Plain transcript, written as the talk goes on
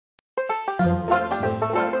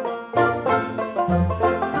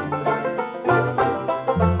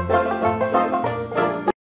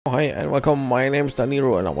welcome. My name is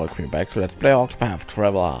Danilo and I welcome you back to Let's Play Octopath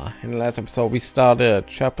Traveler. In the last episode we started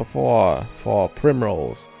chapter 4 for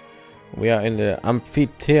Primrose. We are in the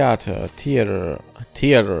amphitheater theater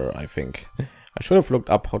I think. I should have looked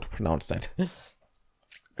up how to pronounce that.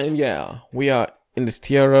 And yeah, we are in this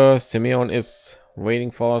theater. Simeon is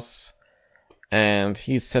waiting for us and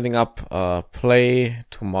he's setting up a play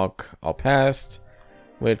to mock our past,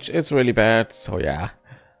 which is really bad. So yeah,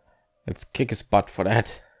 let's kick his butt for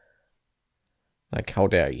that. Like, how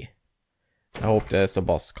dare you? I hope there's a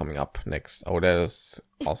boss coming up next. Oh, that is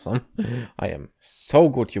awesome. I am so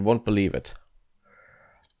good, you won't believe it.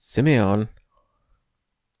 Simeon.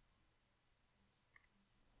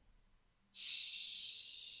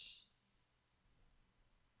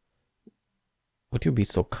 Would you be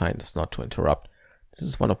so kind as not to interrupt? This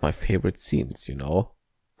is one of my favorite scenes, you know.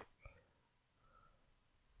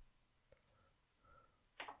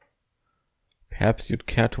 Perhaps you'd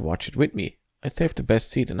care to watch it with me. I saved the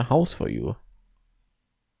best seat in the house for you.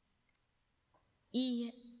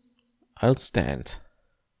 I'll stand.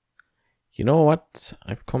 You know what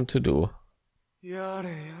I've come to do?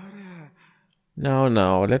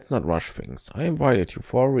 No, let's not rush things. I invited you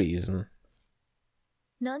for a reason.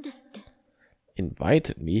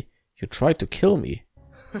 Invited me? You tried to kill me.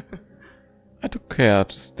 I took care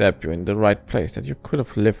to stab you in the right place that you could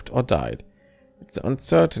have lived or died. It's the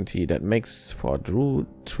uncertainty that makes for a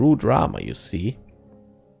true drama, you see.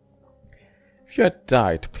 If you had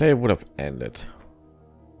died, the play would have ended.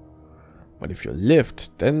 But if you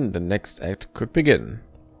lived, then the next act could begin.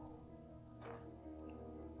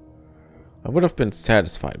 I would have been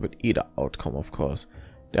satisfied with either outcome, of course.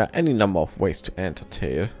 There are any number of ways to end a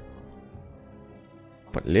tale.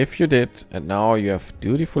 But live you did, and now you have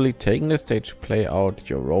dutifully taken the stage to play out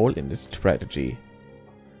your role in this tragedy.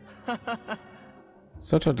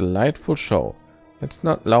 Such a delightful show. Let's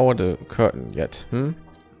not lower the curtain yet. The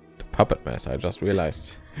puppet master. I just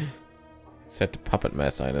realized it said the puppet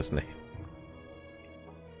master in his name.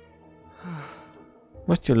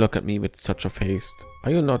 Must you look at me with such a face? Are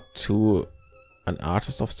you not too an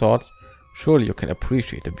artist of sorts? Surely you can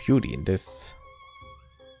appreciate the beauty in this.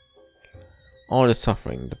 All the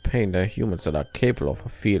suffering, the pain that humans that are capable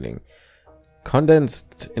of feeling,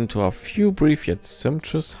 condensed into a few brief yet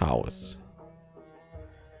sumptuous hours.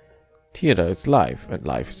 Theater is life, and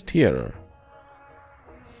life is theater.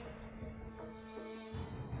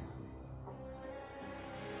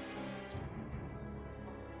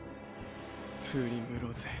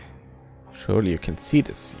 Surely you can see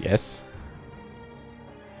this, yes?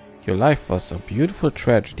 Your life was a beautiful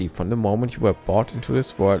tragedy from the moment you were brought into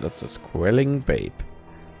this world as a squalling babe.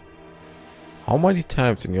 How many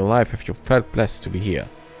times in your life have you felt blessed to be here?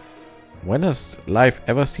 When has life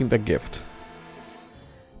ever seemed a gift?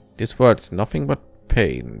 This world's nothing but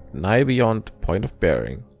pain, nigh beyond the point of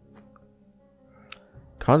bearing.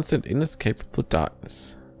 Constant, inescapable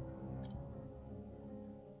darkness.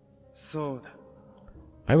 So,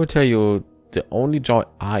 I will tell you the only joy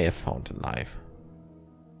I have found in life.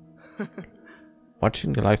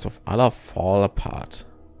 Watching the lives of others fall apart.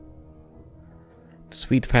 The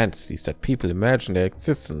sweet fantasies that people imagine their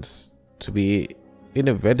existence to be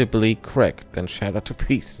inevitably cracked and shattered to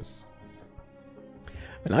pieces.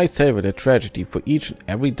 And I savor the tragedy for each and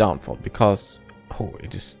every downfall because, oh,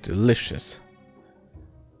 it is delicious.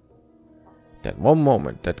 That one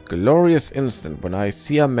moment, that glorious instant when I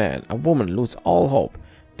see a man, a woman lose all hope,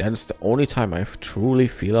 that is the only time I truly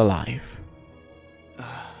feel alive.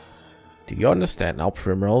 Do you understand now,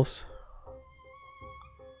 Primrose?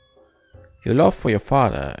 Your love for your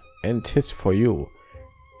father and his for you,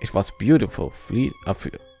 it was beautiful.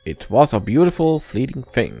 It was a beautiful, fleeting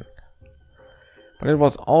thing. But it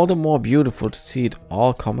was all the more beautiful to see it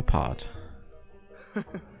all come apart.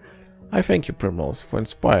 I thank you, Primrose, for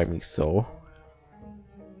inspiring me so.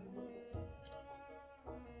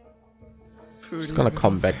 Just gonna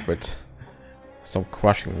come back with some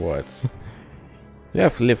crushing words. You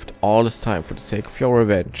have lived all this time for the sake of your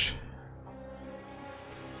revenge.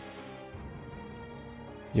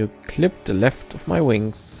 You clipped the left of my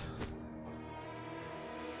wings.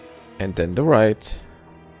 And then the right.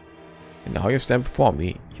 And now you stand before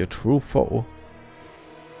me, your true foe.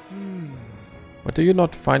 But do you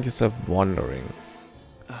not find yourself wondering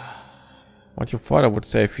what your father would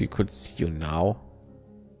say if he could see you now?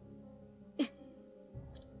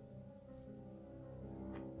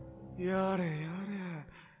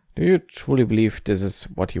 Do you truly believe this is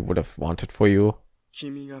what he would have wanted for you?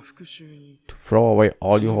 To throw away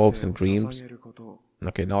all your hopes and dreams?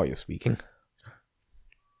 Okay, now you're speaking.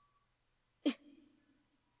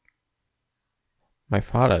 My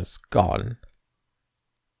father is gone.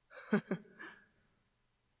 I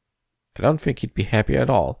don't think he'd be happy at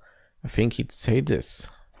all. I think he'd say this.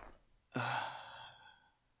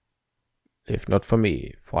 If not for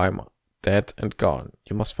me, for I'm dead and gone.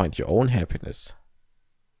 You must find your own happiness.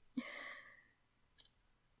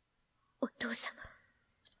 お父様。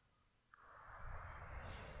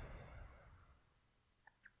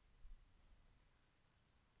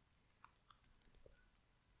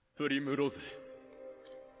プリムローゼ、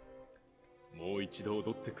もう一度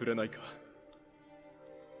踊ってくれないか。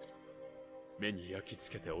目に焼き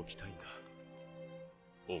付けておきたいんだ、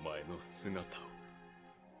お前の姿を。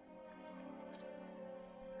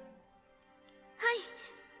はい、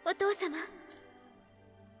お父様。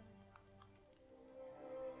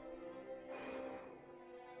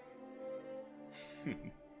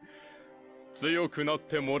強くなっ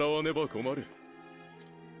てもらわねば困る。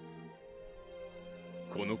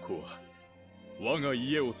この子は我が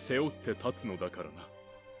家を背負って立つのだからな。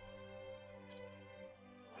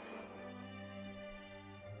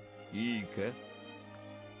いいか、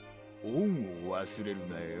恩を忘れる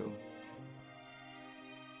なよ。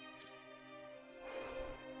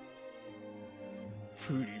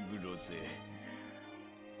プリムロゼ、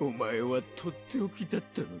お前はとっておきだっ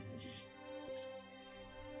たのに。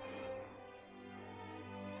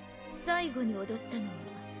最後に踊ったのは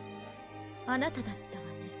あなただったわね。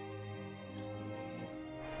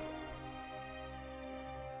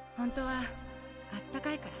本当はあった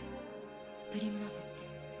かいからプリムロゼって。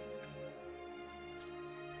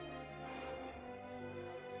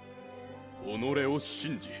己を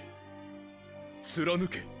信じ貫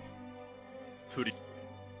け、プリ。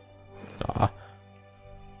あ、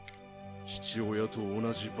父親と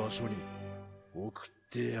同じ場所に送っ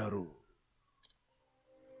てやろう。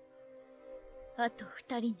あと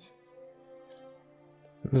2人ね。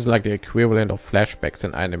This is like the equivalent of flashbacks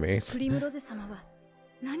in animes. プリムロゼ様は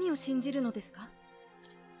何を信じるのですか？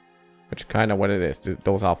 Which kind of what it is.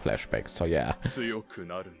 Those are flashbacks, so yeah. 強く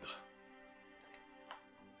なるんだ。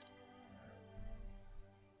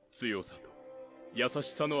強さと優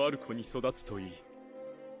しさのある子に育つといい。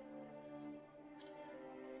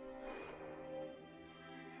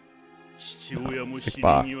父親も死に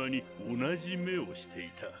際に同じ目をして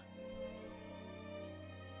いた。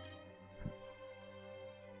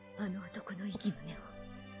あの男の息胸を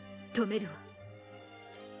止めるわ。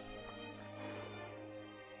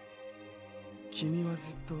君は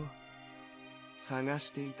ずっと探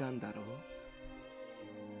していたんだろう。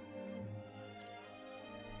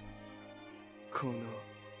この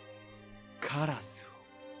カラスを。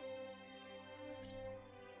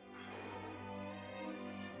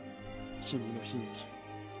君の悲劇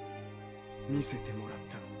見せてもらっ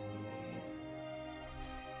た。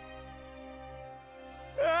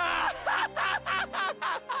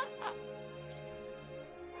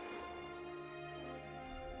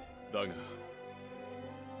だが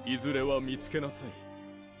いずれは見つけなさい。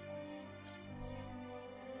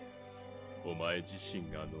お前自身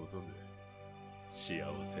が望む幸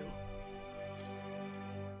せを。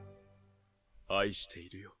愛してい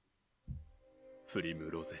るよ、プリム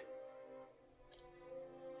ロゼ。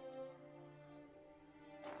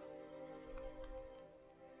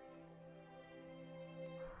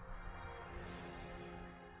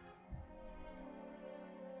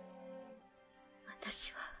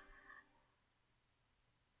私は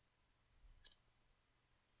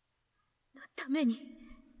のために。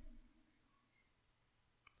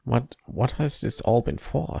What has this all been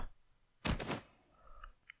for?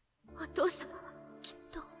 お父様はきっ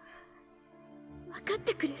と分かっ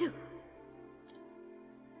てくれる。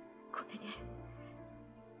これで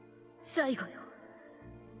最後よ。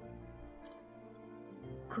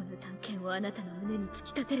この探検をあなたの胸に突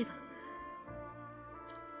き立てれば、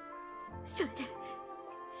それで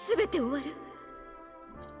全て終わる。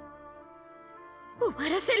終わ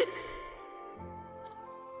らせる。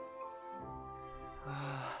ああ、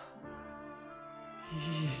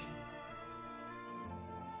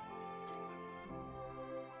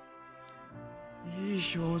いい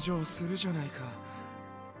表情するじゃないか。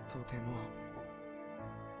とても。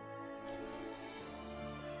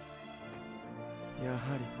やは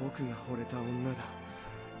り僕が惚れた女だ。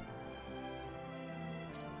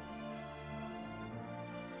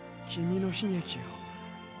君の悲劇を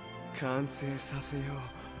完成させよう。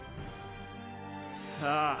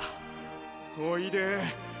さあおいで、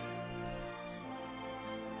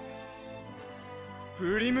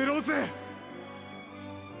プリムロゼ。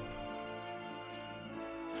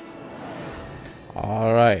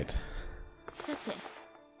All right. さて、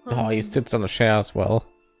 Oh, he sits on a chair as well.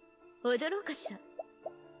 踊ろうかしら。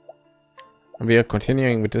 We are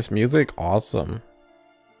continuing with this music. Awesome.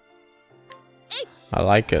 I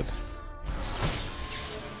like it.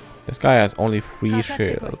 This guy has only 3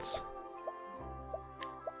 shields.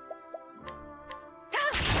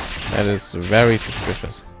 That is very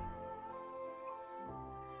suspicious.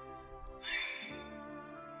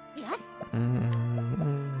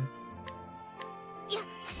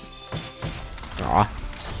 Ah,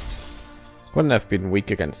 couldn't have been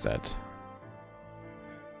weak against that.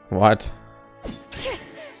 What?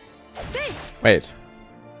 Wait.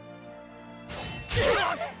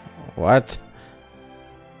 What?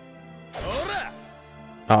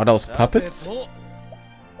 Oh, those puppets?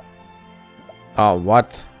 Oh,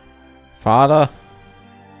 what? Father?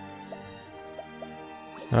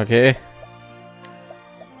 Okay.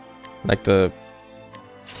 Like the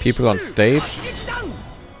people on stage?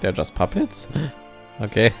 They're just puppets?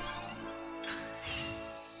 Okay.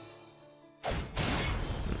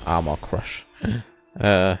 Armor crush.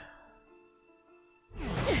 I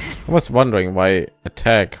was wondering why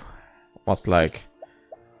attack was like,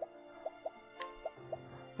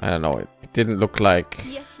 I don't know, it didn't look like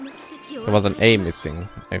there was an A missing.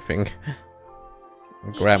 I think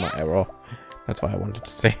grammar error. That's what I wanted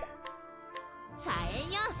to say.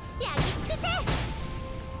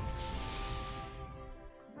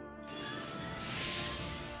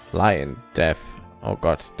 Lion death. Oh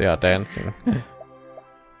god, they are dancing.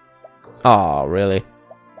 Oh really?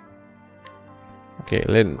 Okay,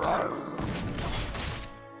 Lind.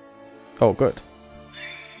 Oh good.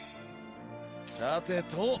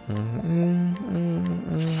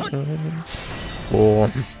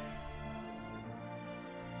 Oh.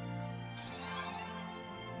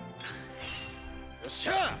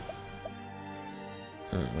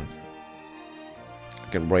 I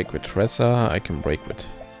can break with Tressa. I can break with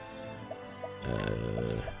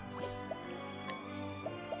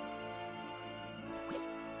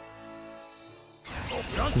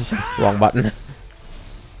wrong button.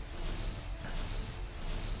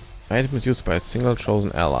 Item is used by a single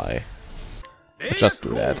chosen ally. Just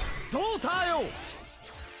do that.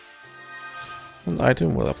 An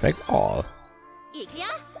item will affect all.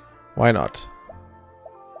 Why not?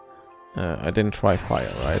 I didn't try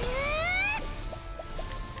fire, right?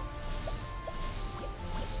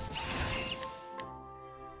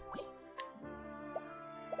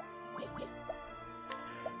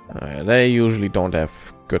 They usually don't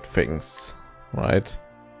have good things, right?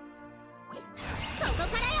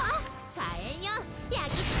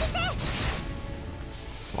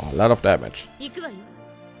 Oh, a lot of damage.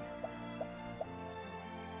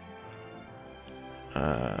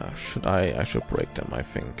 Should I should break them, I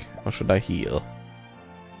think, or should I heal?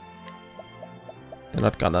 They're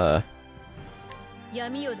not gonna,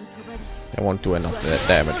 they won't do enough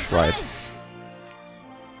damage, right?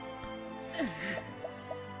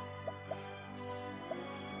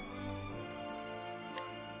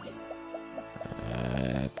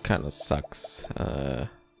 It kind of sucks. I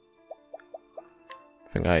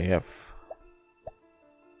think I have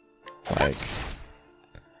like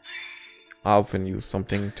I often use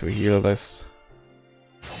something to heal this.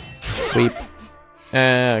 Sweep.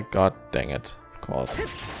 God dang it! Of course.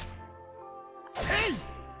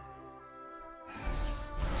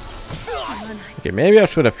 Okay, maybe I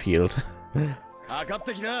should have healed.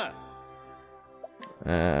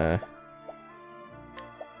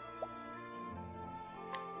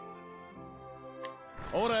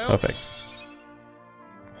 Perfect.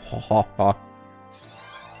 Oh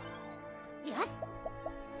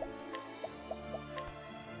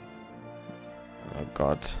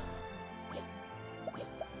god.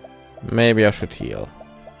 Maybe I should heal.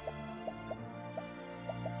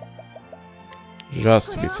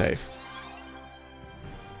 Just to be safe.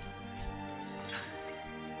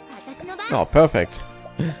 Oh, perfect.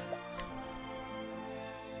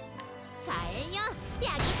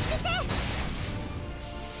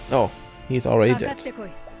 Oh, he's already dead.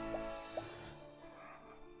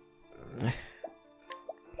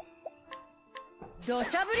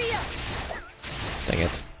 Dang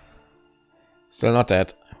it. Still not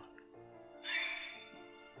dead.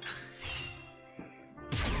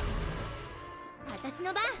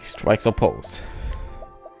 He strikes opposed.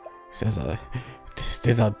 Is this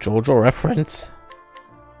a JoJo reference?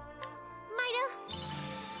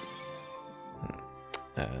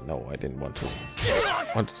 No, I didn't want to.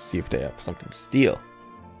 I wanted to see if they have something to steal.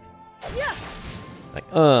 Like,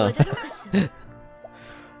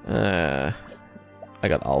 I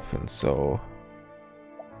got Alphen, so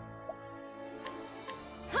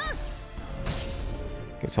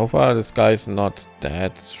okay, so far this guy's not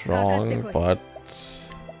that strong, but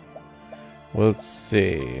we'll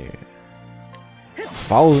see.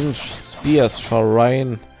 1,000 spears shall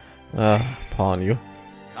rain Pawn you.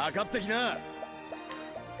 かかってきな。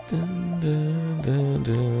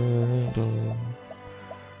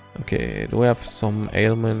 Okay, do we have some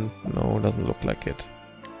ailment? No, doesn't look like it.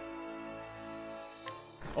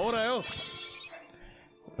 ほらよ。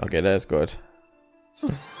 Okay, that's good.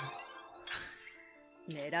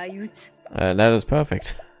 狙い撃つ。 That is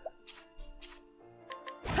perfect.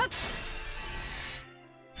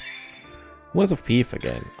 Who was a thief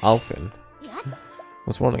again? Alfin.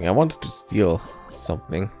 Was wondering. I wanted to steal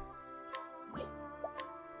something.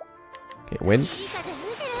 Okay, wind.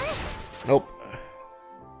 Nope.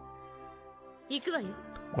 行くわよ。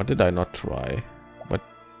 What did I not try? What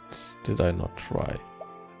did I not try?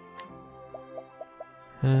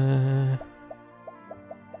 I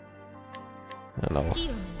don't know. キ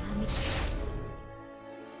ヨの波。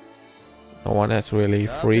 No one has really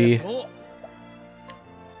free.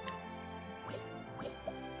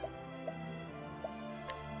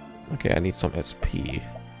 Okay, I need some SP.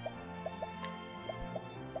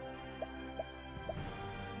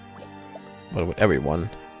 But with everyone.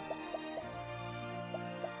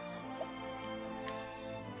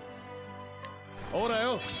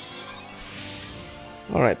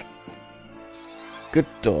 All right. Good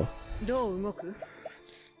door. どう動く？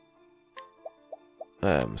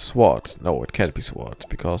 Sword. No, it can't be sword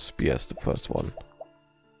because spear is the first one.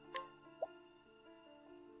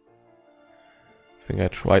 I think I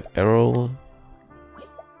tried arrow.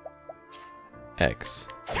 X.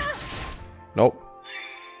 Nope.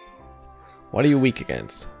 What are you weak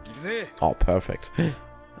against? Oh, perfect.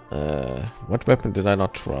 What weapon did I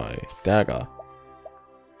not try? Dagger.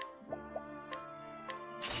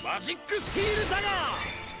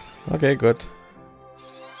 Okay, good.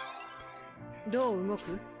 どう動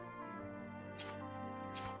く？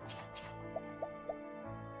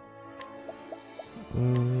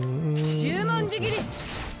 十文字切り。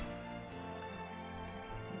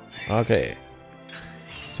 Okay.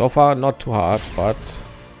 So far, not too hard, but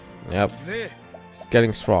yep, it's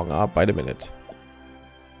getting stronger by the minute.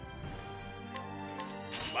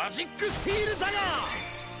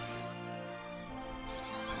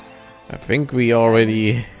 I think we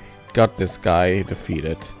already got this guy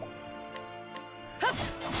defeated.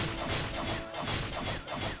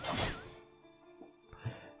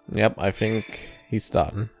 Yep, I think he's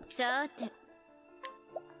done. さて。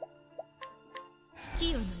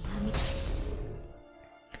月夜の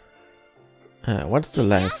波。 What's the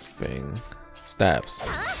last thing? Stabs.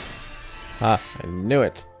 Ah, I knew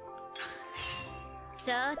it.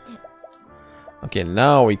 さて。 Okay,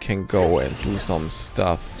 now we can go and do some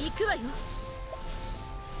stuff. 行くわよ。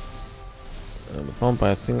 The bomb by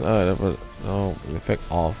a single. That was no effect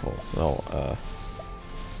awful. So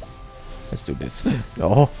let's do this.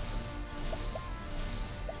 No.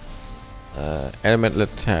 Elemental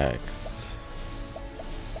attacks.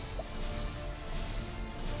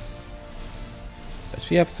 Does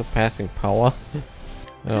she have surpassing power?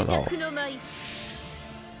 I don't know. I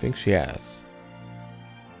think she has.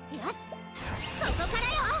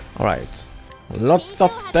 All right. Lots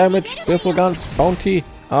of damage. Biffle guns. Bounty.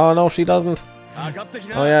 Oh no, she doesn't.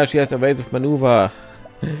 Oh yeah, she has evasive maneuver.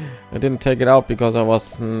 I didn't take it out because I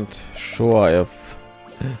wasn't sure if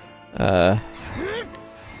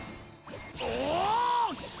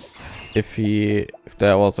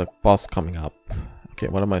there was a boss coming up. Okay,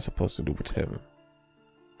 what am I supposed to do with him?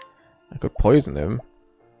 I could poison him.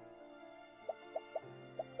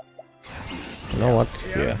 You know what?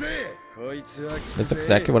 Yeah. That's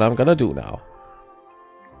exactly what I'm gonna do now.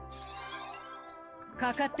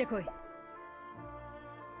 かかってこい。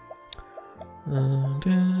 行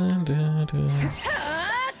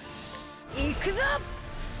くぞ。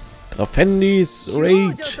 Defendi's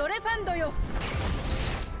Rage. ドレファンドよ。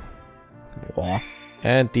 Whoa.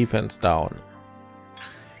 And defense down.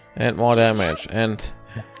 And more damage. And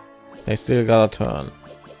they still got a turn.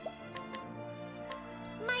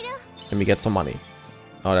 Let me get some money.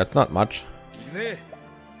 Oh, that's not much.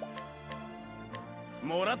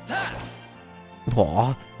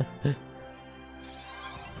 Whoa.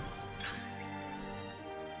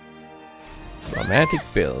 Dramatic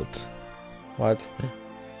build. What?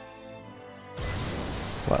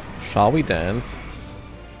 Well, shall we dance?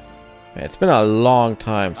 Yeah, it's been a long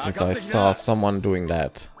time since I saw someone doing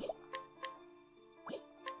that.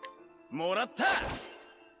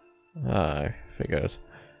 I figured.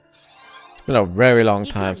 It's been a very long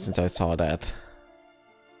time since I saw that.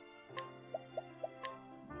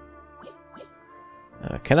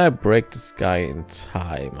 Can I break this guy in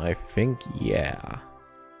time? I think yeah.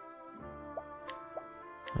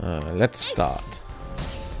 Let's start.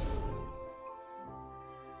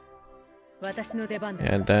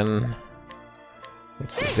 And then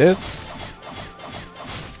let's do this.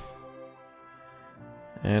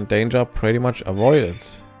 And danger pretty much avoided,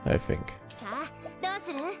 I think.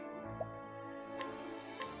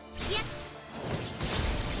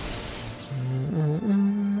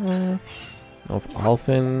 Of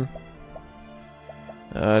Alphin,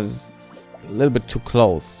 it's a little bit too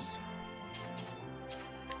close.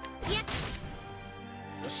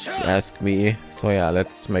 If you ask me, so yeah,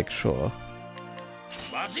 let's make sure.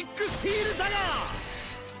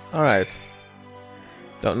 All right.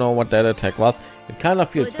 Don't know what that attack was. It kind of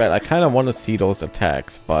feels bad. I kind of want to see those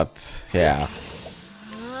attacks, but yeah,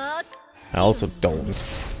 I also don't.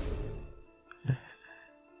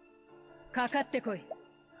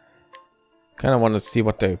 Kind of want to see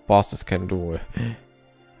what the bosses can do.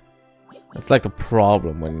 It's like the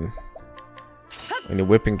problem when you're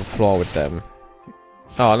whipping the floor with them.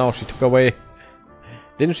 Oh no, she took away.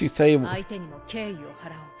 Didn't she say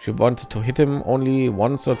she wanted to hit him only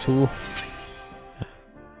once or two?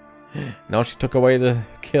 Now she took away the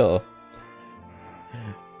kill.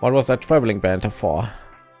 What was that traveling banter for?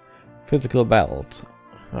 Physical belt.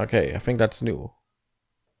 Okay, I think that's new.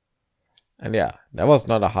 And yeah, that was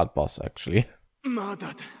not a hard boss actually.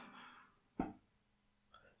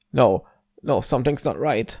 No, something's not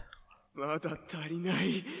right.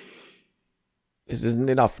 This isn't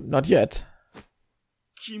enough, not yet.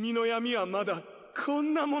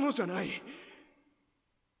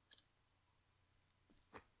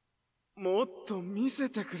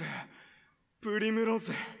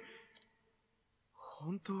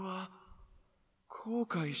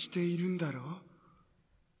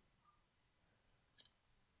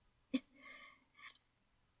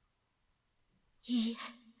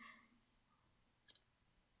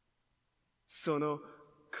 So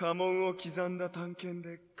家紋を刻んだ探検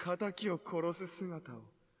で仇を殺す姿を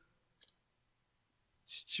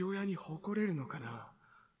父親に誇れるのかな。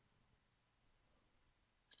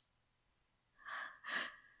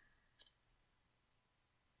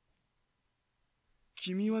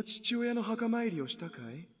君は父親の墓参りをしたか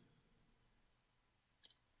い？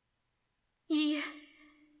いいえ、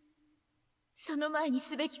その前に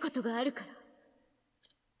すべきことがあるから。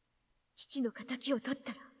父の仇を取っ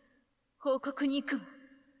たら報告に行くわ。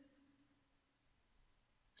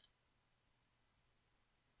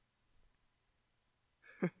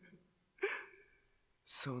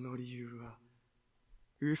その理由は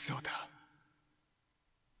嘘だ。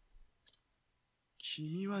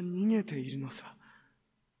君は逃げているのさ。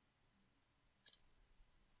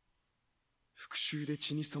復讐で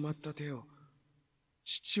血に染まった手を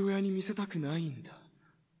父親に見せたくないんだ。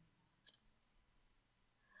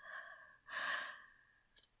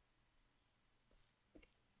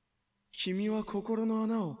君は心の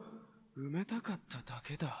穴を埋めたかっただ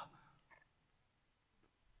けだ。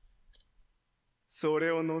そ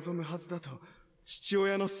れを望むはずだと父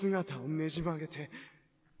親の姿をねじ曲げて。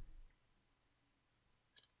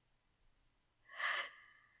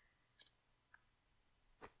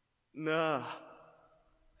なあ、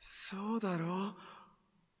そうだろう。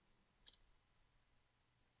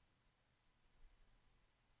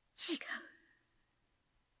違う。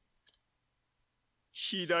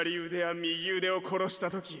左腕や右腕を殺し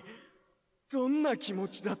たとき、どんな気持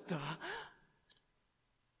ちだった？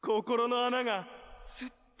心の穴がすっ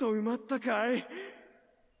と埋まったかい？違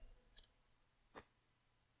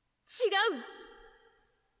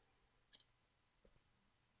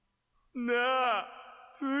う。なあ、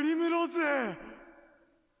プリムローズ。や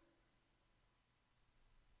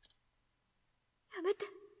めて。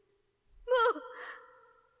もう。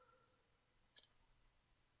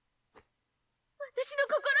私の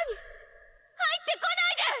心に入ってこな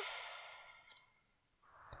いで。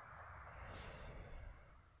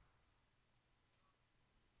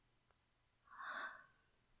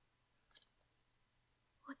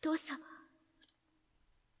お父様。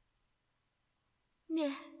ねえ、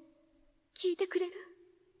聞いてくれる？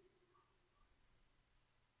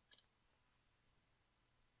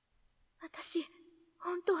私、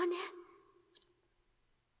本当はね、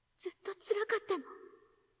ずっと辛かったの。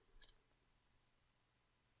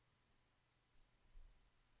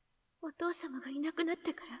お父様がいなくなっ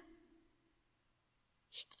てから、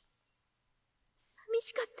寂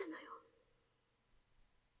しかったのよ。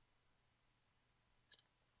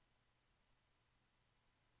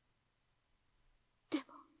でも、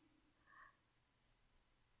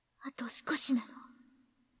あと少しなの。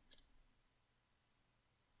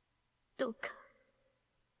どうか、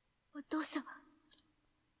お父様、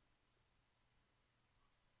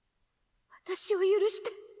私を許して。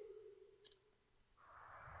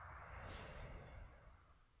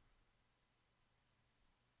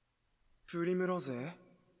プリムロゼ、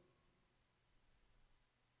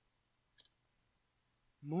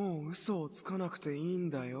もう嘘をつかなくていいん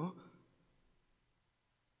だよ。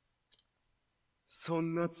そ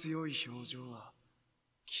んな強い表情は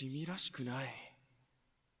君らしくない。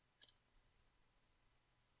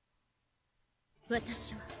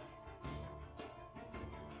私は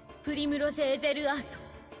プリムロゼ・エゼルアート、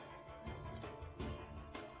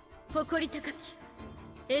誇り高き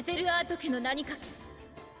エゼルアート家の名にかけ、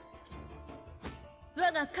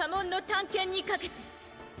我が家紋の探検にかけて、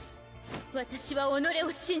私は己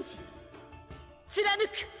を信じ貫く。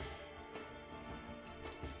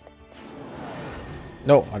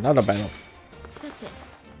 No, another battle. さて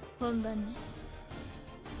本番ね。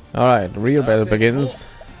 All right, the real battle begins.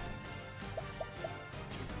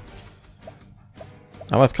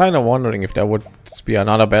 I was kind of wondering if there would be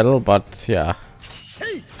another battle, but yeah,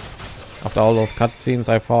 after all those cutscenes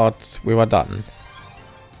I thought we were done.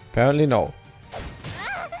 Apparently no.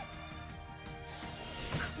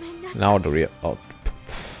 Now the real... oh.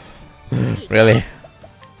 Really?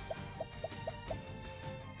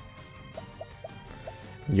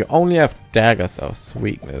 You only have daggers as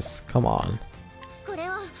weakness, come on. これ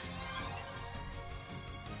は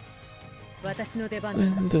私の出番だ。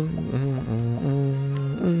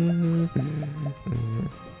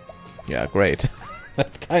 Yeah, great.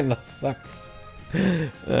 That kind of sucks.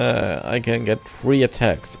 I can get 3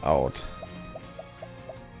 attacks out.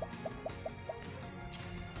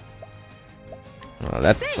 Well,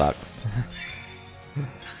 that sucks.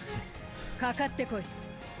 かかってこい。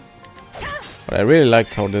 But I really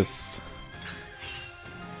liked how this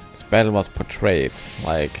battle was portrayed.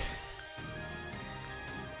 Like,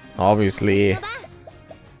 obviously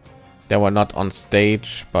they were not on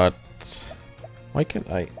stage, but why can't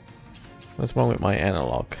I? What's wrong with my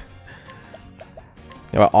analog?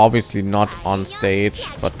 They were obviously not on stage,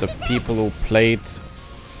 but the people who played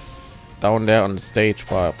down there on the stage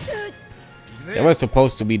were, they were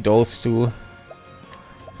supposed to be those two.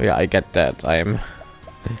 So yeah, I get that. I'm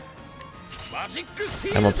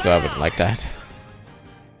observant like that.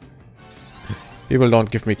 People don't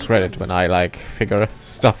give me credit when I like figure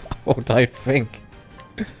stuff out, I think.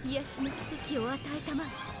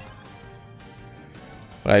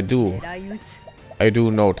 But I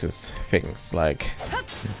do notice things, like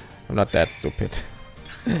I'm not that stupid.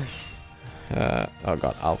 Oh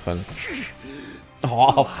god, Alphen.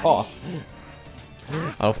 Oh, of course.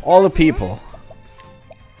 Out of all the people.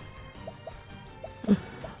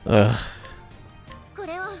 Ugh.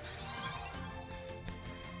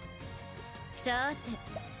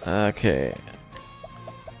 Okay.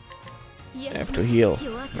 I have to heal.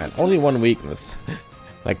 Man, only one weakness.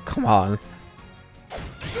 Like, come on.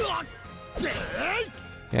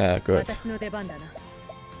 Yeah, good.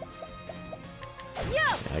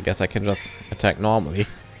 I guess I can just attack normally.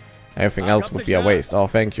 Everything else would be a waste. Oh,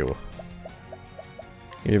 thank you.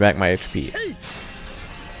 Give me back my HP.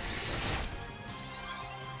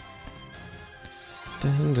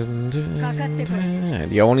 Dun, dun, dun, dun.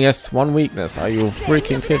 He only has 1 weakness. Are you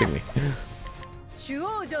freaking kidding me?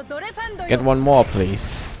 Get 1 more,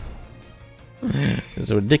 please. This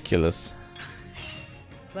is ridiculous.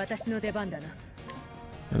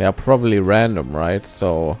 They are probably random, right?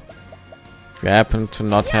 So if you happen to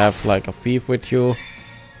not have like a thief with you,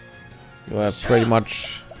 you are pretty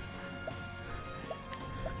much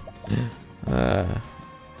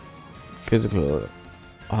physical.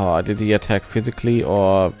 Oh, did he attack physically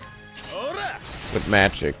or with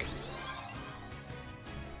magic?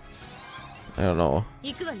 I don't know.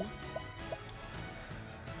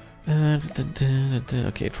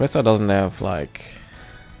 Okay, Tressa doesn't have like,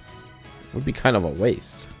 would be kind of a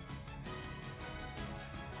waste.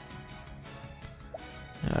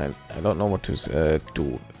 I don't know what to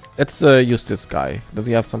do. Let's use this guy. Does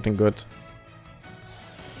he have something good?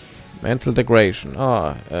 Mental degradation.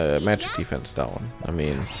 Ah, magic defense down. I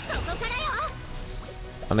mean,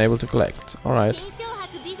 unable to collect. All right.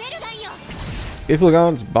 Evil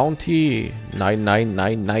Guns bounty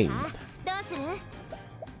 9999.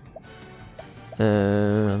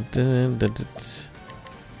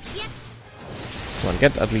 Come on,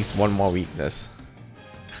 get at least 1 more weakness.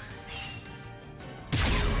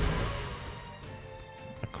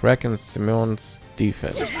 A crack in Simeon's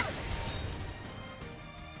defense.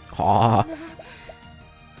 Ah,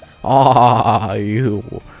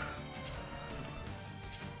 you.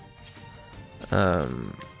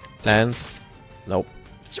 Lance. Nope.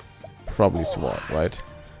 Probably sword, right?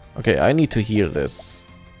 Okay, I need to heal this.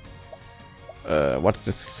 What's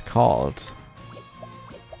this called?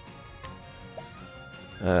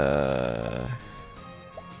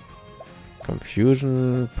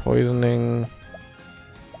 Confusion, poisoning.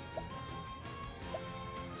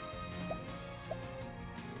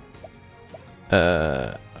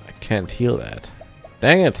 I can't heal that.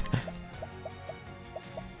 Dang it.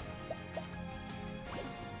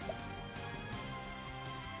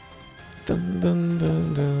 Dun, dun,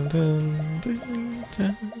 dun, dun, dun, dun,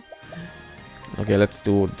 dun. Okay, let's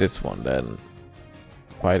do this one then.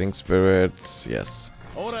 Fighting spirits, yes.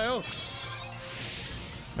 Man,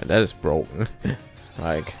 that is broken.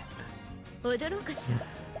 Like,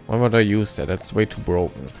 why would I use that? That's way too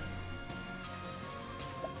broken.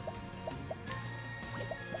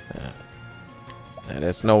 And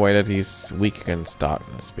there's no way that he's weak against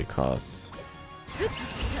darkness because.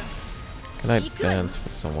 Can I dance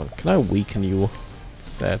with someone? Can I weaken you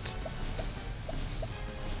instead?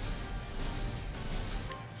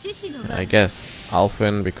 I guess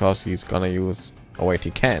Alphen because he's gonna use. Oh wait, he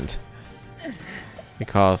can't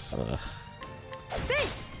because.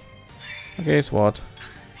 Okay, sword.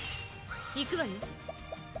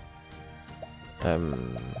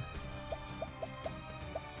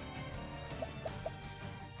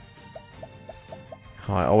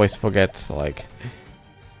 I always forget. Like,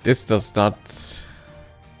 this does not.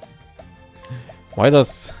 Why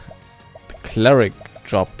does the cleric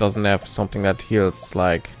job doesn't have something that heals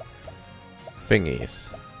like thingies,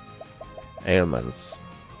 ailments?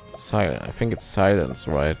 Silent. I think it's silence,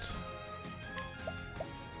 right?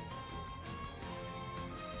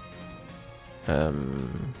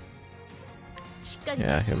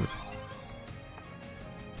 Yeah, him.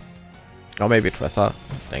 Or maybe Tressa.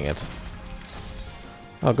 Dang it.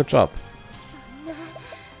 Oh, good job.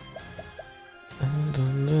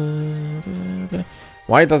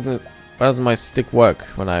 Why doesn't my stick work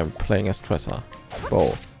when I'm playing as Tressa?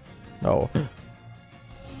 Whoa. No.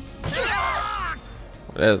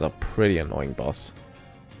 That is a pretty annoying boss.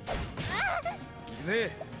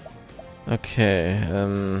 Okay.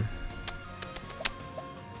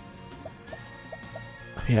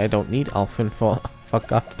 Yeah, I don't need Alphen for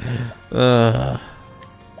God.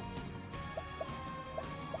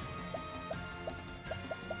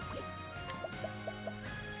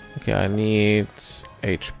 Okay, I need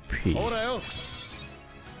HP.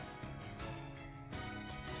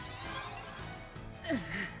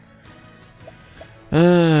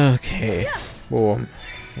 Okay. Boom.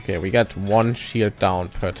 Okay, we got one shield down,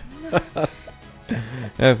 but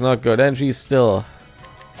that's not good. And she's still.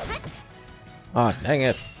 Ah, dang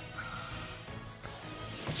it.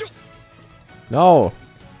 No.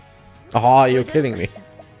 Oh, you're kidding me.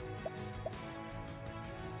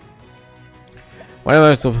 What am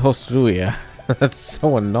I supposed to do here? That's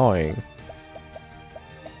so annoying.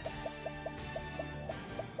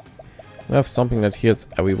 We have something that heals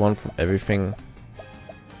everyone from everything.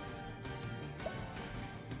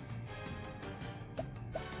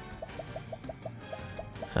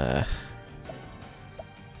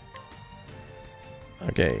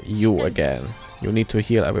 Okay, you again. You need to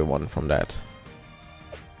heal everyone from that.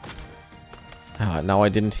 Now I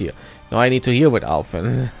didn't heal. Now I need to heal with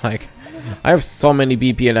Alphen. Like, I have so many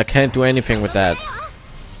BP and I can't do anything with that.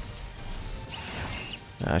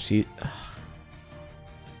 She.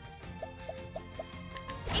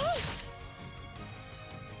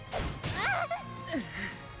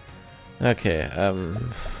 Okay.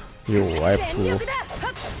 You. I have to.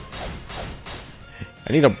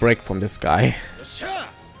 I need a break from this guy.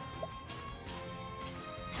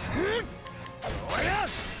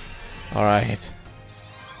 All right.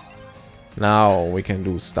 Now we can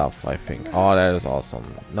do stuff, I think. Oh, that is awesome.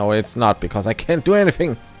 No, it's not because I can't do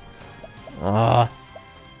anything. Oh,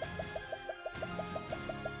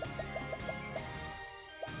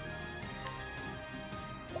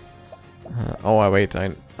 I wait.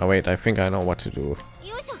 I think I know what to do.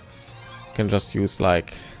 Can just use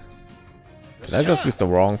like. Did I just use the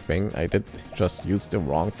wrong thing? I did just use the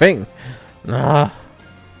wrong thing.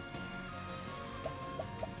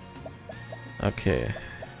 Okay.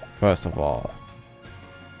 First of all,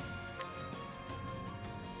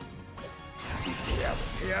 I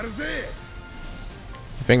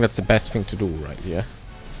think that's the best thing to do right here.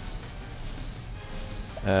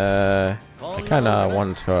 I kind of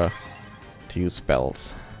want her to use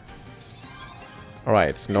spells. All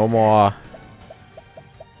right, no more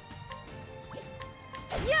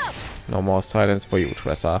silence for you,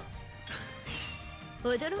 Tressa.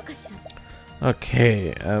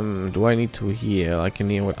 Okay, do I need to heal? I can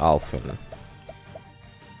heal with Alphen.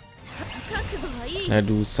 Can I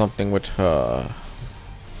do something with her?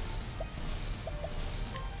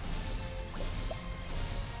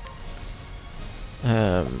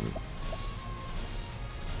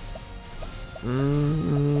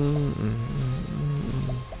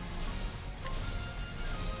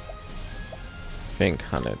 think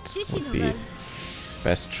Hanet would be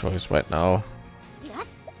best choice right now.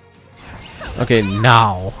 Okay,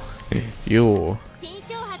 now you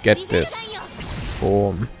get this.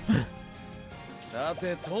 Boom.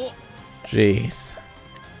 Jeez.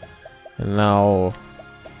 And now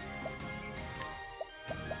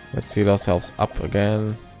let's heal ourselves up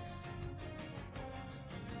again.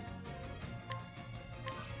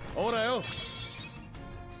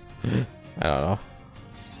 I don't know.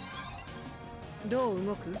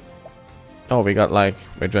 Oh, we got like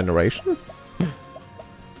regeneration.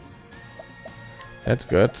 That's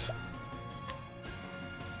good.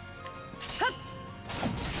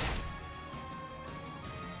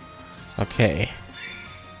 Okay.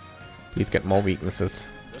 Please get more weaknesses.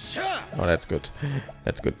 Oh, that's good.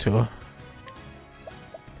 That's good too.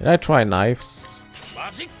 Did I try knives?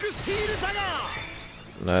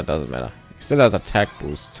 No, it doesn't matter. He still has attack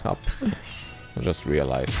boost up. I just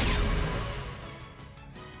realized.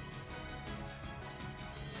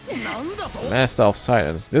 Master of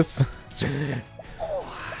Silence. This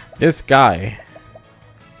guy.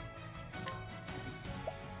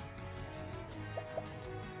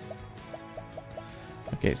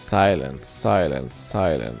 Okay, silence, silence,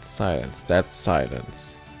 silence, silence. That's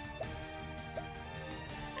silence.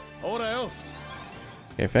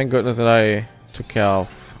 Okay, thank goodness that I took care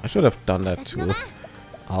of. I should have done that too.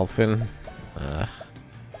 Alfin.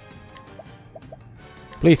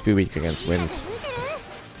 Please be weak against wind.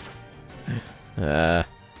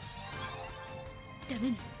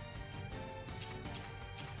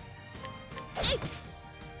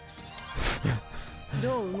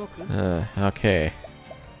 Okay.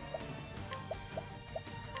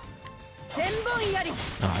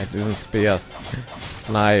 Oh, it isn't spears. It's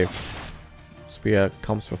knife. Spear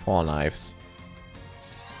comes before knives.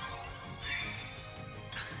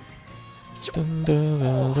 Dun, dun,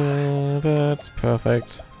 dun, dun, that's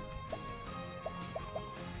perfect.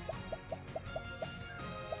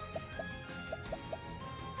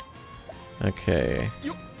 Okay.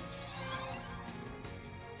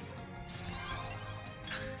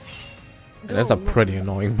 That's a pretty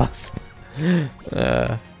annoying boss.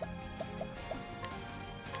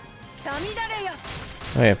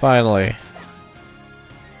 Hey, finally.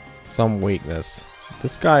 Some weakness.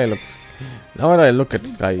 This guy looks... Now that I look at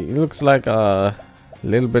this guy, he looks like a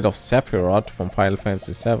little bit of Sephiroth from Final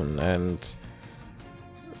Fantasy 7 and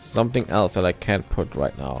something else that I can't put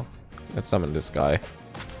right now. Let's summon this guy.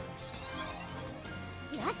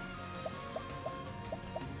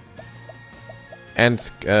 And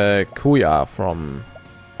Kuya from...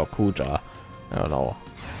 or Kuja. I don't know.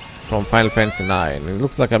 From Final Fantasy 9. It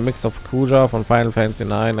looks like a mix of Kuja from Final Fantasy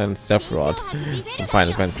 9 and Sephiroth from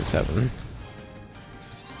Final Fantasy 7.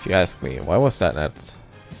 If you ask me, why was that not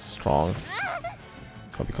strong?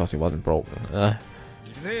 Or because he wasn't broken.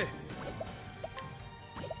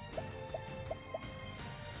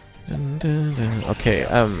 Dun, dun, dun. Okay,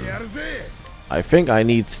 I think I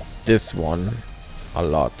need this one a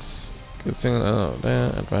lot.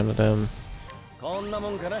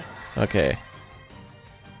 Okay.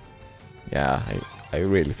 Yeah, I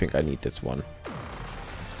really think I need this one.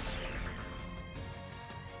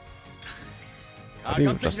 What do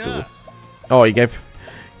you just do? Oh, he gave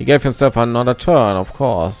himself another turn, of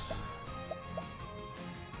course.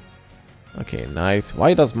 Okay, nice.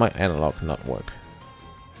 Why does my analog not work?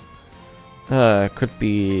 Could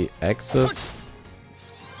be access.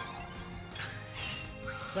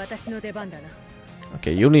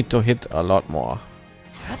 Okay, you need to hit a lot more.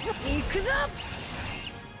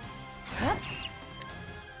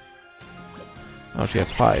 Oh, she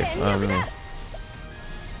has 5.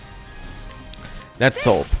 Let's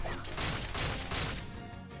hope.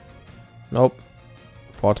 Nope.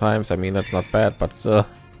 4 times. I mean, that's not bad, but still.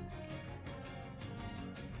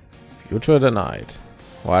 Future denied.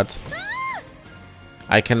 What?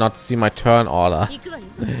 I cannot see my turn order.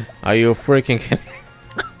 Are you freaking kidding?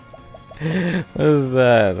 What is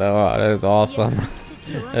that? Oh, that is awesome.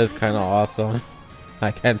 That is kind of awesome.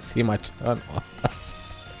 I can't see my turn order.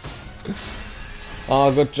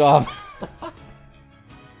 Oh, good job.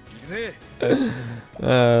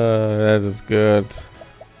 That is good.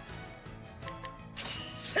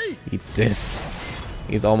 Eat this.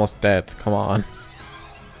 He's almost dead. Come on.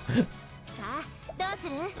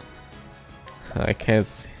 I can't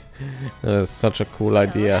see. That's such a cool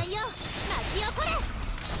idea.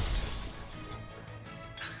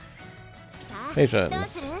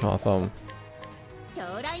 Patience. Awesome.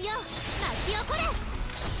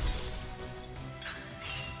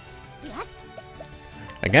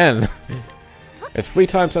 Again. It's 3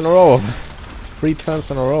 times in a row. 3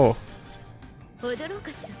 turns in a row.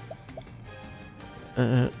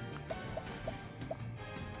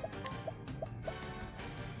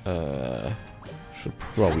 Should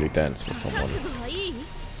probably dance with someone. 覚悟はいい？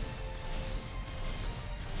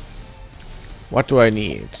 What do I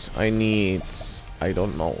need? I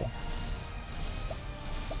don't know.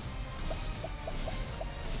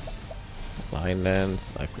 Line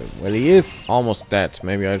dance. Well, he is almost dead.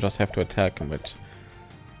 Maybe I just have to attack him with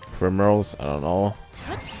Primrose. I don't know.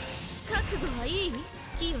 覚悟はいい？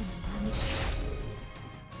月夜の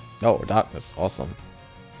波。 Oh, darkness. Awesome.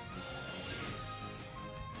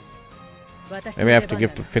 Maybe I have to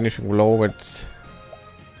give the finishing blow with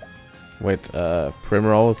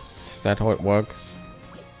Primrose. Is that how it works?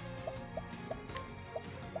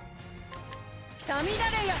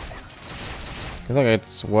 I think I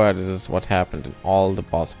swear this is what happened in all the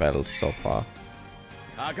boss battles so far.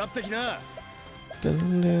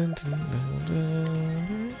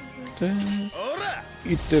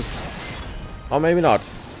 Eat this. Or maybe not.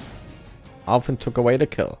 Alphen took away the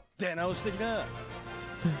kill.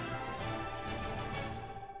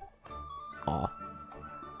 Oh.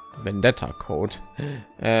 Vendetta code.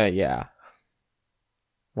 Yeah.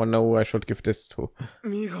 Wonder who I should give this to.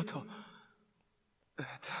 見事。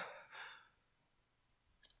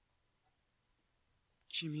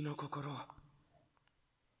君の心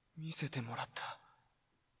見せてもらった。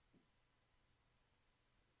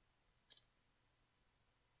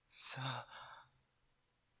さあ、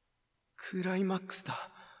クライマックスだ。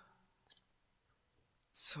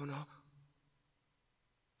その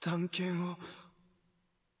探検を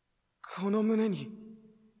この胸に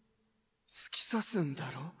突き刺すん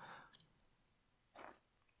だろ。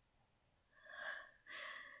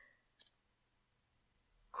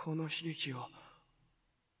この悲劇を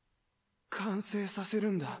完成させ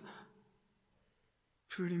るんだ。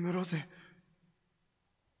プリムロゼ。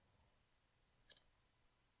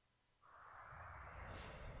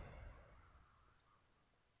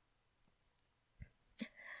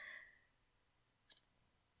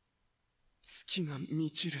月が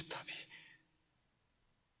満ちるたび、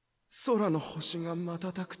空の星が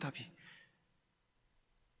瞬くたび、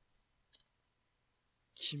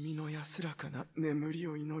君の安らかな眠り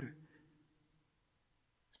を祈る。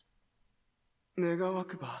願わ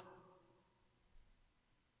くば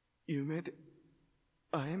夢で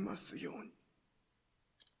会えますように。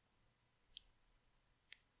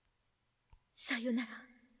さよなら、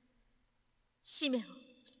シメオン。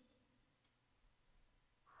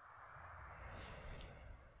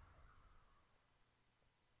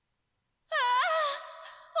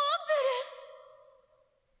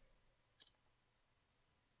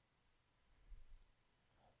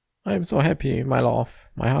I am so happy, my love.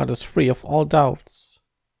 My heart is free of all doubts.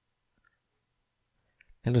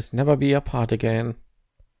 Let us never be apart again.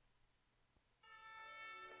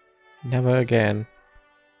 Never again.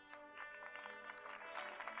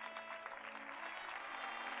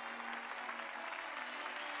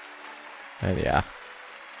 And yeah.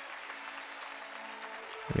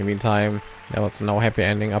 In the meantime, there was no happy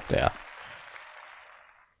ending up there.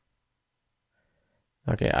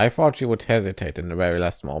 Okay, I thought she would hesitate in the very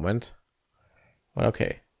last moment. But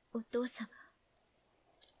okay. お父様、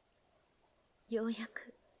ようや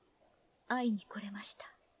く会いに来れました。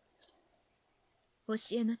教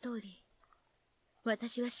えの通り、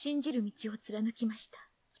私は信じる道を貫きました。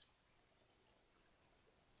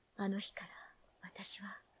あの日から私は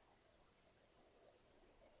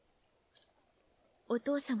お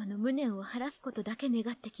父様の無念を晴らすことだけ願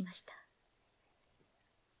ってきました。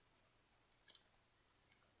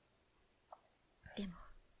でも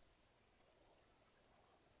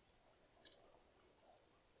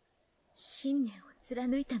信念を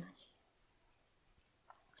貫いたのに、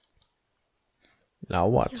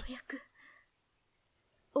 Now what? ようやく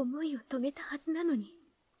思いを遂げたはずなのに、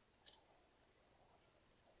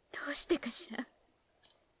どうしてかしら、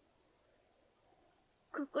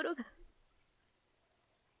心が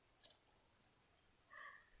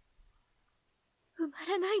埋ま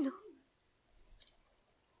らないの。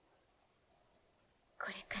こ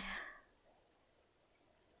れから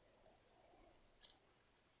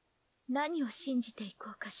何を信じていこ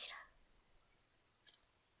うかしら。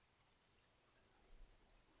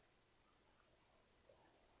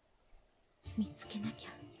見つけなきゃ。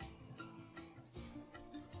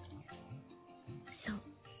そう、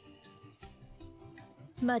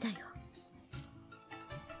まだよ。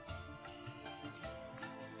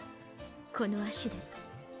この足で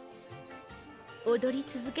踊り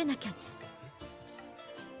続けなきゃね。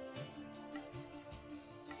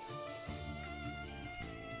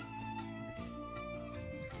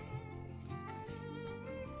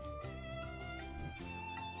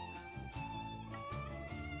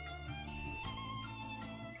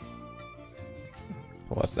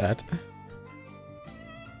What was that?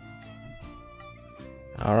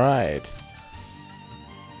 All right.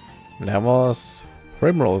 That was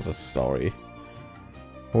Primrose's story,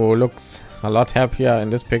 who looks a lot happier in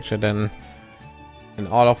this picture than in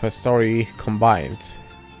all of her story combined,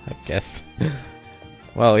 I guess.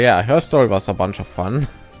 Well, yeah, her story was a bunch of fun.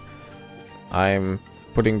 I'm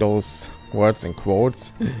putting those words in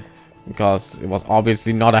quotes because it was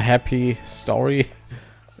obviously not a happy story.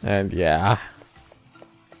 And yeah,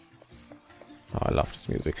 oh, I love this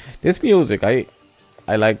music. This music, I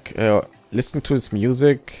like listen to this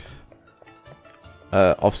music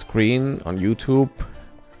off screen on YouTube,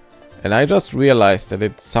 and I just realized that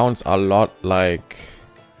it sounds a lot like,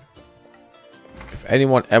 if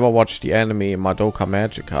anyone ever watched the anime Madoka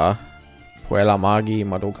Magica, Puella Magi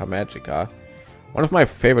Madoka Magica, one of my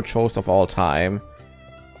favorite shows of all time,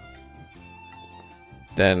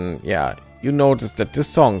 then yeah, you notice that this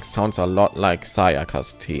song sounds a lot like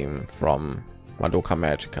Sayaka's theme from Madoka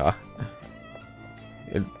Magica.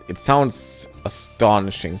 It sounds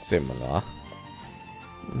astonishing similar.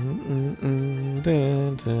 And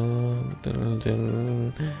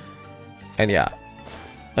yeah,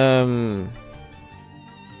 I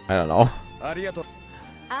don't know.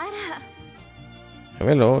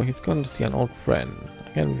 Hello, he's going to see an old friend.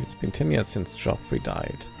 Again, it's been 10 years since Joffrey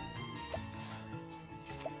died.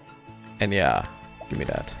 And yeah, give me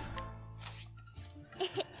that.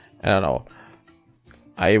 I don't know.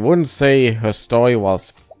 I wouldn't say her story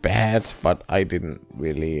was bad, but I didn't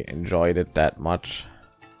really enjoy it that much.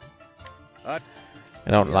 I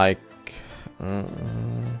don't like. I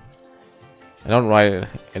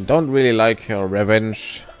don't really like her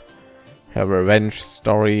revenge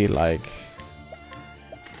story. Like,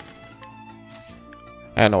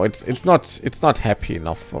 I don't know. It's not happy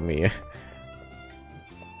enough for me.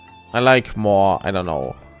 I like more, I don't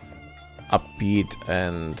know, upbeat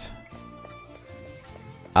and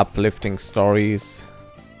uplifting stories.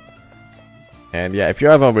 And yeah, if you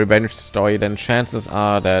have a revenge story, then chances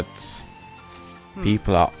are that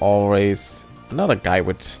people are always another guy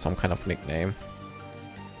with some kind of nickname.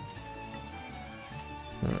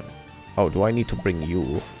 Oh, do I need to bring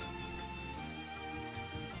you?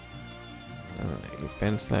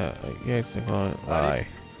 Expense that. Yeah, it's alright.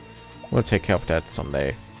 We'll take care of that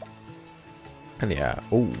someday. And yeah,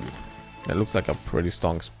 oh, that looks like a pretty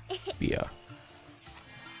strong spear.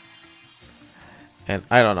 And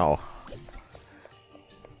I don't know.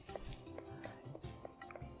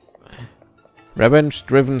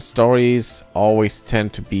 Revenge-driven stories always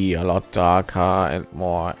tend to be a lot darker and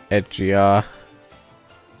more edgier,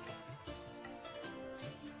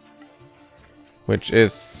 which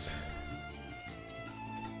is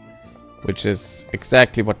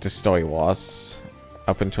exactly what the story was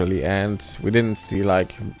up until the end. We didn't see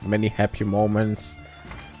like many happy moments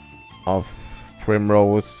of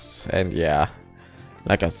Primrose, and yeah,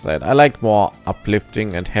 like I said, I like more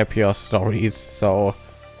uplifting and happier stories, so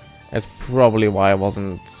that's probably why I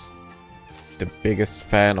wasn't the biggest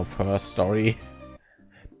fan of her story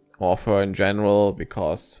or of her in general,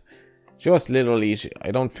 because she was literally,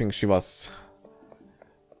 I don't think she was,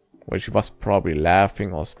 well, she was probably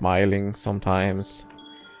laughing or smiling sometimes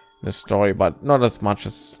in the story, but not as much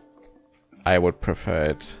as I would prefer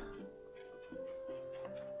it.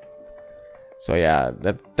 So yeah,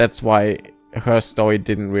 that's why her story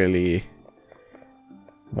didn't really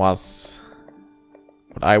was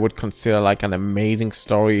what I would consider like an amazing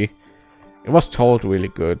story. It was told really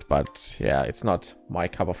good, but yeah, it's not my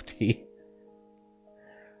cup of tea.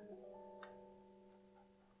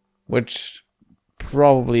 Which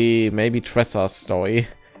probably maybe Tressa's story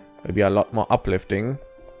will be a lot more uplifting,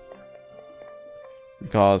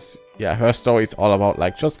 because yeah, her story is all about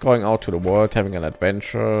like just going out to the world, having an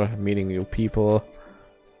adventure, meeting new people,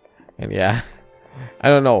 and yeah, I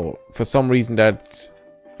don't know, for some reason that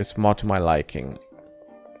is more to my liking.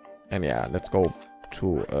 And yeah, let's go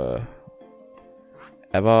to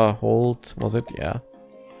Everhold, was it? Yeah.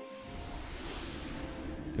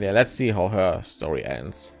 Yeah, let's see how her story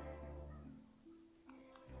ends.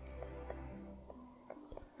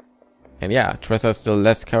 And yeah, Tressa has still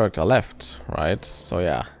less character left, right? So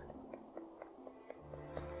yeah.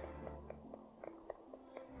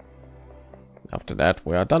 After that,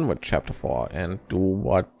 we are done with chapter 4 and do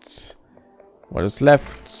what is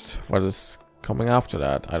left, what is coming after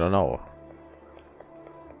that. I don't know.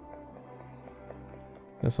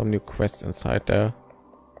 There's some new quests inside there.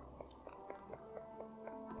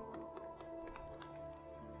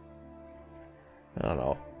 I don't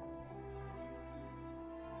know.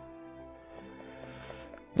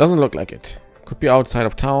 Doesn't look like it. Could be outside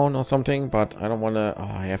of town or something, but I don't want to. Oh,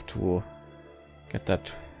 I have to get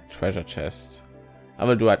that treasure chest. I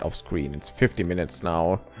will do it off screen. It's 50 minutes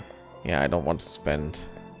now. Yeah, I don't want to spend.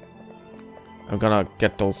 I'm gonna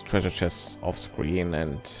get those treasure chests off screen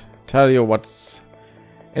and tell you what's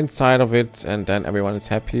inside of it, and then everyone is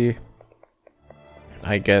happy,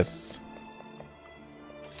 I guess.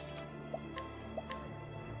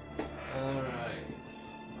 All right.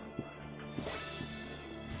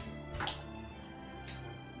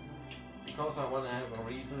 Because I want to have a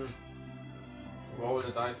reason to roll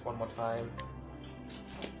the dice one more time.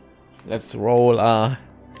 Let's roll an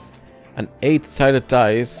 8-sided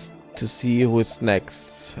dice to see who is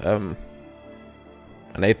next. An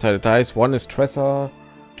 8-sided dice. 1 is Tresor,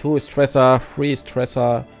 2 is Tresor, 3 is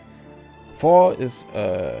Tresor, 4 is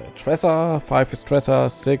Tresor, 5 is Tresor,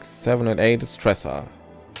 6, 7, and 8 is Tresor.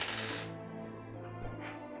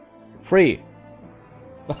 3.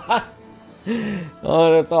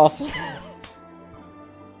 Oh, that's awesome.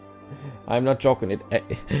 I'm not joking.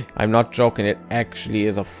 I'm not joking. It actually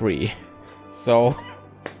is a 3. So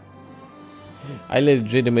I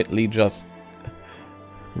legitimately just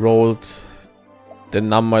rolled the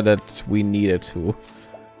number that we needed to.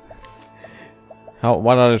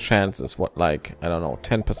 What are the chances? What, like, I don't know,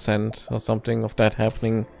 10% or something of that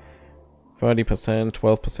happening? 30%,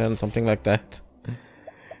 12%, something like that.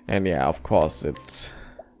 And yeah, of course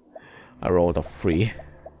I rolled a 3.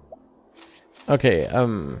 Okay,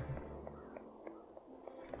 in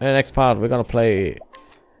the next part we're gonna play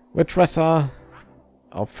with Tresor,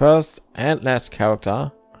 our first and last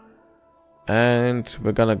character, and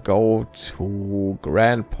we're gonna go to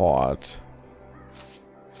Grandport.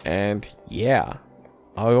 And yeah,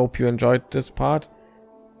 I hope you enjoyed this part.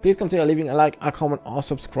 Please consider leaving a like, a comment, or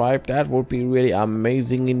subscribe. That would be really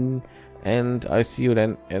amazing. And I see you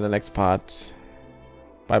then in the next part.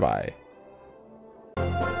 Bye bye.